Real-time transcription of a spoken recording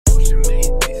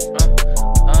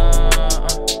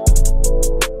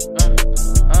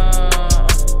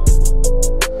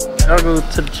go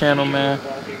to the channel, man.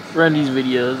 Run these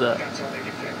videos up.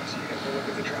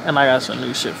 And I got some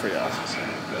new shit for y'all.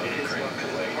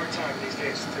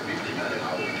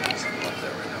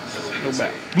 Go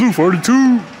back. Blue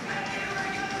 42.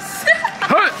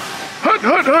 Hut.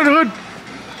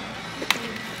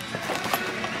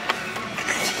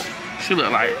 She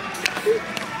look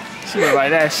like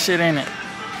that shit, ain't it?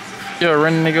 You ever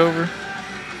run a nigga over?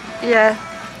 Yeah.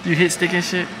 You hit stick and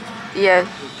shit? Yeah.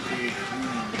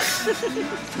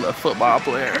 Little football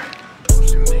player.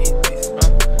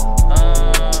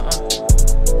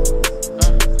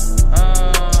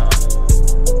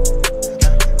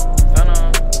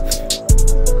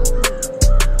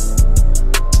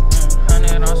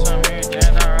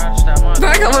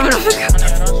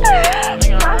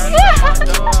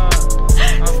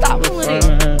 Stop pulling.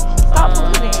 Stop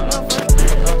pulling.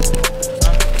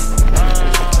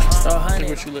 Oh, honey,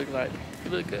 what you look like?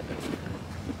 You look good.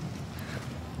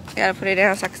 I gotta put it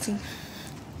down so I can see.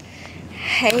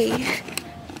 Hey.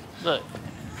 Look.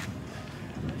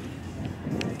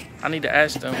 I need to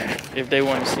ask them if they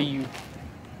want to see you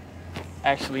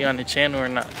actually on the channel or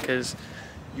not, because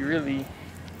you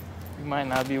might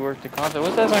not be worth the content.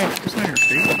 What's that on your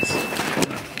face?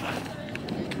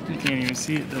 You can't even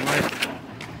see it, the light.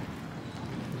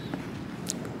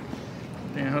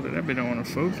 Damn, hold on, that bitch don't want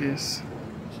to focus.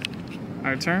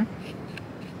 Alright, turn.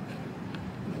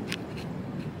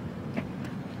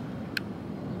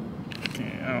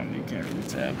 You can't really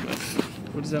tap, but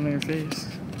what is that on your face?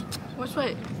 Which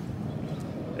way?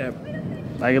 That,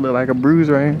 like it look like a bruise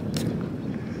right here.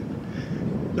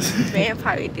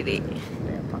 Vampire did it.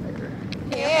 Vampire.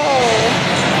 Yeah.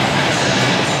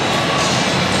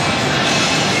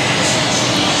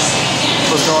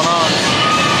 What's going on?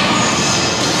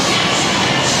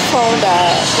 Phone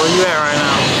died. Where you at right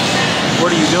now?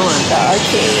 What are you doing? The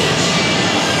arcade.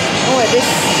 I'm with this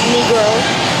Negro.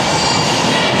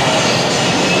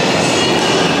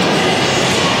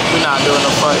 We're not doing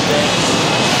the fuck thing.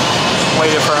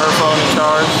 Waiting for her phone to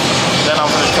charge. Then I'm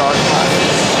gonna charge mine.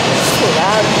 It's too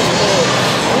loud.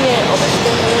 I'm getting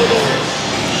overstimulated.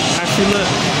 Actually, look.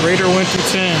 Raider went through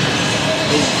 10.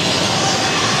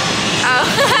 Oh.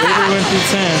 Raider went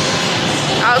through 10.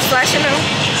 I was flashing them.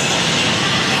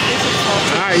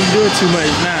 Alright, you doing too much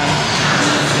now.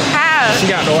 How? She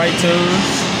got the white toes.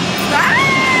 Ah!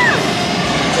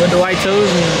 What the white toes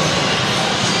mean?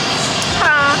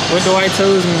 Huh? What the white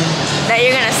toes mean? That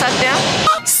you're gonna suck them?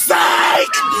 Psych!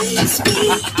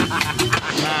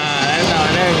 Nah, that's not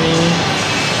what that means.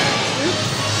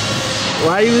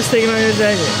 Why you was taking on your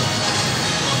jacket?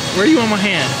 Where you want my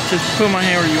hand? Just put my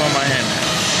hand where you want my hand at.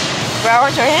 Where I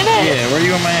want your hand at? Yeah, where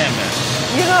you want my hand at?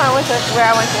 You know where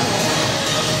I want your hand.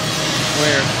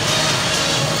 Where?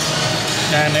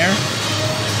 Down there?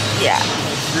 Yeah.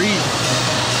 Breathe.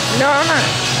 No, I'm not.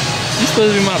 You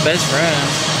supposed to be my best friend.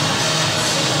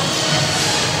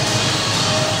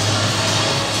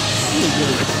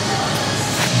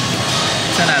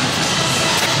 Turn on.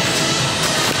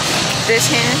 This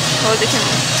hand, hold the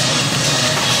camera.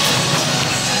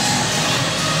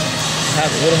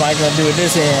 What am I gonna do with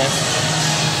this hand?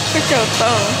 Put your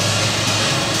thumb.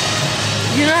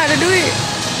 You know how to do it?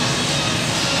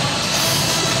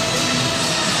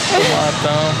 Put my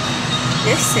thumb.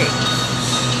 You're sick.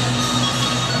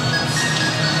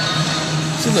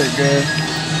 She look good.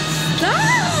 No.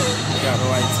 Got the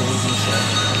white toes and shit.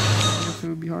 It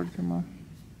would be hard to come on.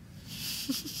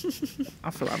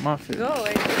 I feel like my fit. Go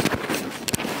away.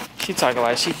 She talking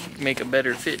like she make a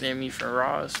better fit than me for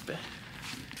Ross, but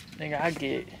nigga, I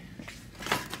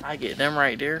get them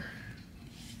right there.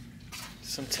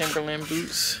 Some Timberland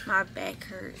boots. My back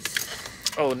hurts.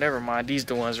 Oh, never mind. These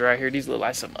the ones right here. These look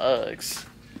like some Uggs.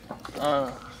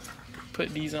 Put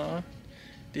these on.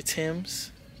 The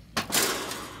Tims.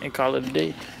 And call it a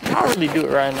day. I'll really do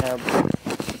it right now, bro.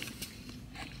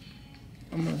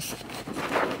 Let me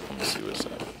see what's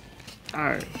up.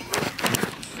 Alright.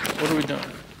 What are we doing?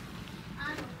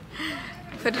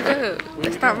 Put it up.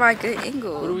 That's not my good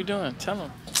angle. What are we doing? Tell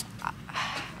them.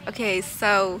 Okay,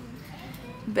 so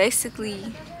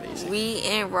basically we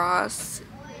and Ross,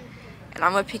 and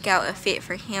I'm gonna pick out a fit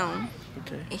for him.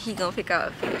 Okay. And he gonna pick out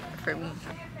a fit for me.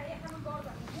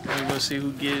 And we're gonna see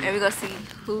who gets. And we're gonna see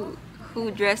who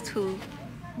dressed who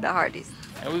the hardest.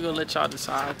 And we're gonna let y'all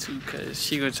decide too, cause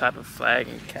she gonna try to flag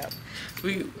and cap.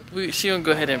 She gonna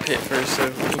go ahead and pick first, so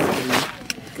we gonna follow you.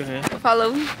 Go ahead.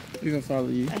 Follow me? We gonna follow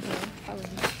you. Okay, follow me.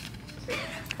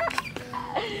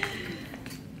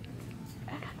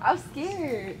 I'm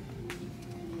scared.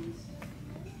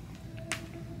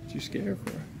 What you scared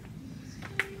for?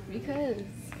 Because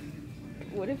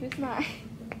what if it's not?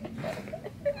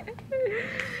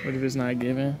 What if it's not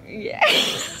given? Yeah.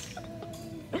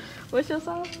 What's your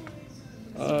size?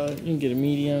 You can get a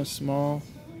medium, small.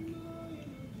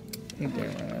 I think they're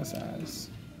around that size.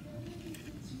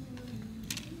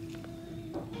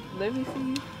 Let me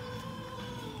see.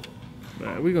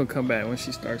 But we're gonna come back when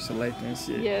she starts selecting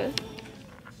shit. Yeah.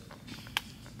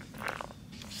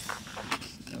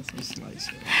 That's some slice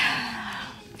shit.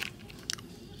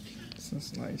 Some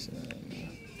slice shit.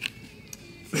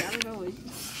 I don't know.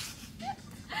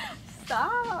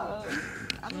 Stop.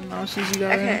 I don't know shoes you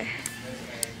got. Okay.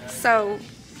 So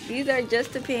these are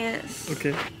just the pants.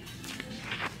 Okay.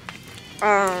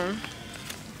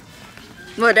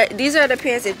 Well, these are the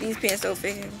pants if these pants don't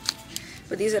fit him.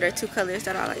 But these are the two colors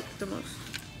that I like the most.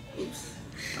 Oops.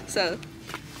 So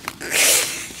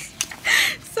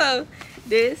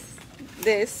this,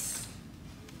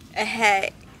 a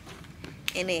hat,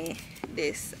 and then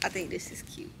this. I think this is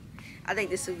cute. I think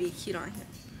this would be cute on him.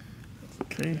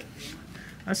 Okay.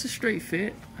 That's a straight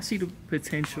fit. I see the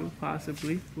potential,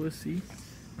 possibly. We'll see.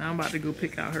 Now I'm about to go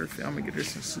pick out her fit. I'm gonna get her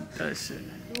some suit that shit.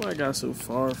 What I got so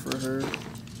far for her.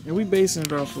 And we basing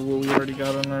it off of what we already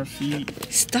got on our feet.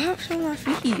 Stop showing my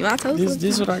feet. My toes.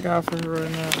 This is what I got for her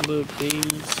right now. Little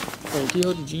babies. Oh, can you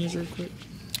hold the jeans real quick?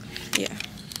 Yeah.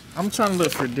 I'm trying to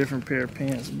look for a different pair of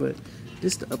pants, but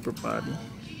this the upper body.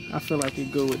 I feel like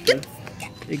it go with the.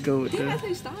 It go with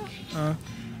the. Stop.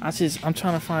 I'm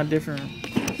trying to find different.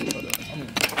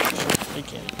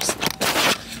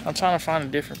 I'm trying to find a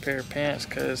different pair of pants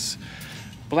because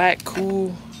black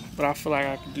cool, but I feel like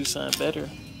I could do something better.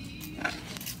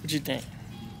 What you think?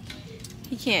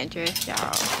 He can't dress,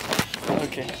 y'all.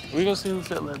 Okay, we gonna see who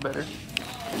fit a little better.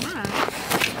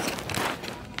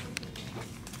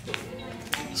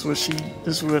 This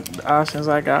is what the options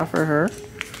I got for her.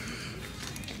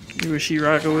 See what she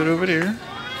rocking with over there,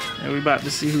 and we about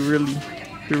to see who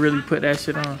really put that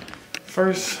shit on.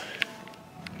 First,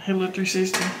 hit a little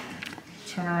 360.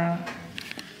 Turn around.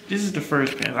 This is the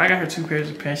first pants. I got her 2 pairs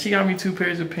of pants. She got me 2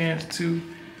 pairs of pants too.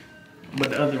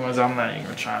 But the other ones I'm not even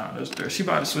gonna try on. She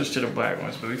about to switch to the black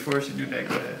ones, but before she do that,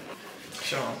 go ahead.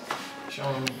 Show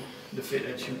them the fit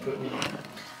that you put me in.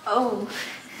 Oh.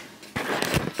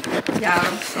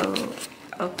 Y'all, so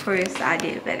of course I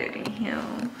did better than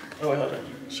him. Oh, wait, hold on.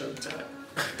 You can show the top.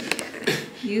 Yeah.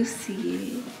 You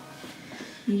see it.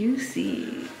 You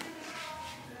see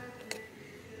it.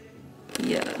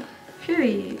 Yeah.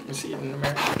 Period. You see it in the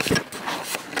mirror.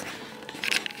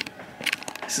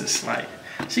 This is slight.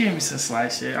 She gave me some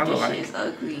slight shit. I look like it's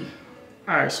ugly.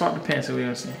 Alright, swap the pants so we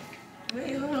don't see.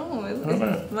 Wait, hold on. Hold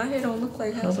on. My hair don't look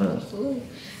like how it's supposed to look.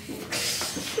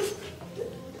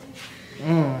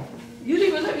 You didn't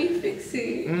even let me fix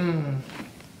it.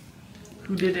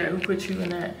 Who did that? Who put you in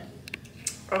that?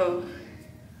 Oh.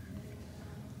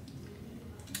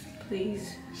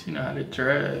 Please. She know how to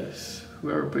dress.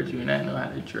 Whoever put you in that know how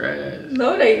to dress.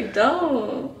 No, they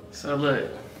don't. So look,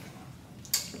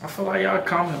 I feel like y'all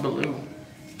comment below.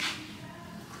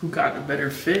 Who got the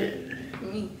better fit?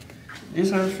 Me.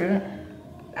 This her fit?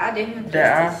 I didn't.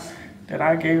 That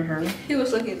I gave her. He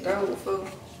was looking through before.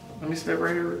 Let me step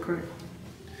right here real quick.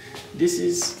 This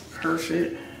is her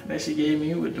fit that she gave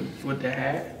me with the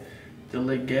hat, the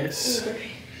little guess,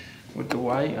 with the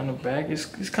white on the back. It's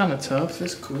kind of tough.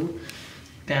 It's cool.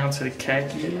 Down to the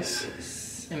khakis.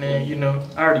 And then, you know,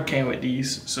 I already came with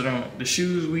these. So the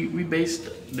shoes, we based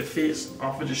the fits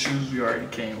off of the shoes we already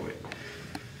came with.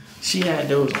 She had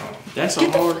those on. That's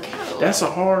a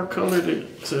hard color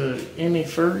to any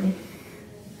furry.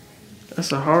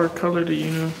 That's a hard color to,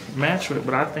 you know, match with,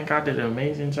 but I think I did an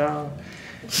amazing job.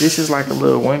 This is like a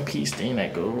little one-piece thing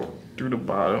that go through the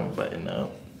bottom, button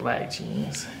up, black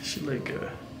jeans. She look good.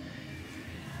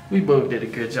 We both did a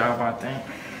good job, I think.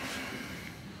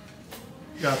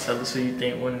 Y'all tell us who you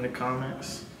think won in the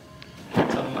comments. Tell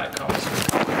them like, comment,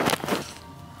 subscribe.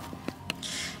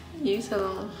 You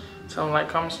tell them. Tell them like,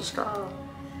 comment, subscribe.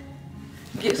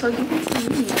 So you can tell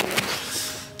me.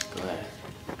 Go ahead.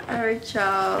 Alright,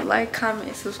 y'all. Like,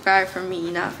 comment, subscribe for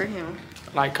me, not for him.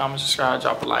 Like, comment, subscribe,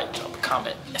 drop a like, drop a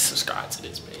comment, and subscribe to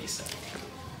this page.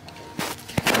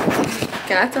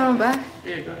 Can I tell him bye?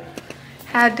 Yeah, go ahead.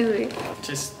 How I do it?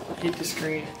 Just hit the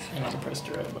screen and I'm press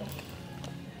the red button.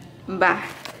 Bye.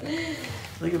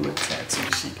 Look at the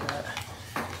tattoo she got.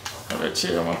 Oh, that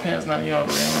chill, my pants not even all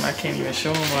the way on. I can't even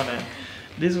show them all that.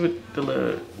 This is with the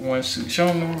little one suit. Show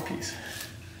them the one piece.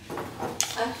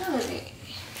 I found it.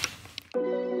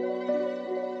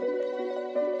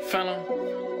 Found them.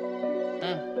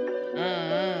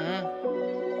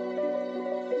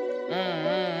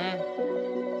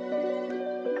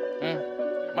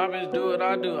 My bitch do what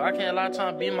I do. I can't lie,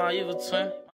 trying to be my evil twin.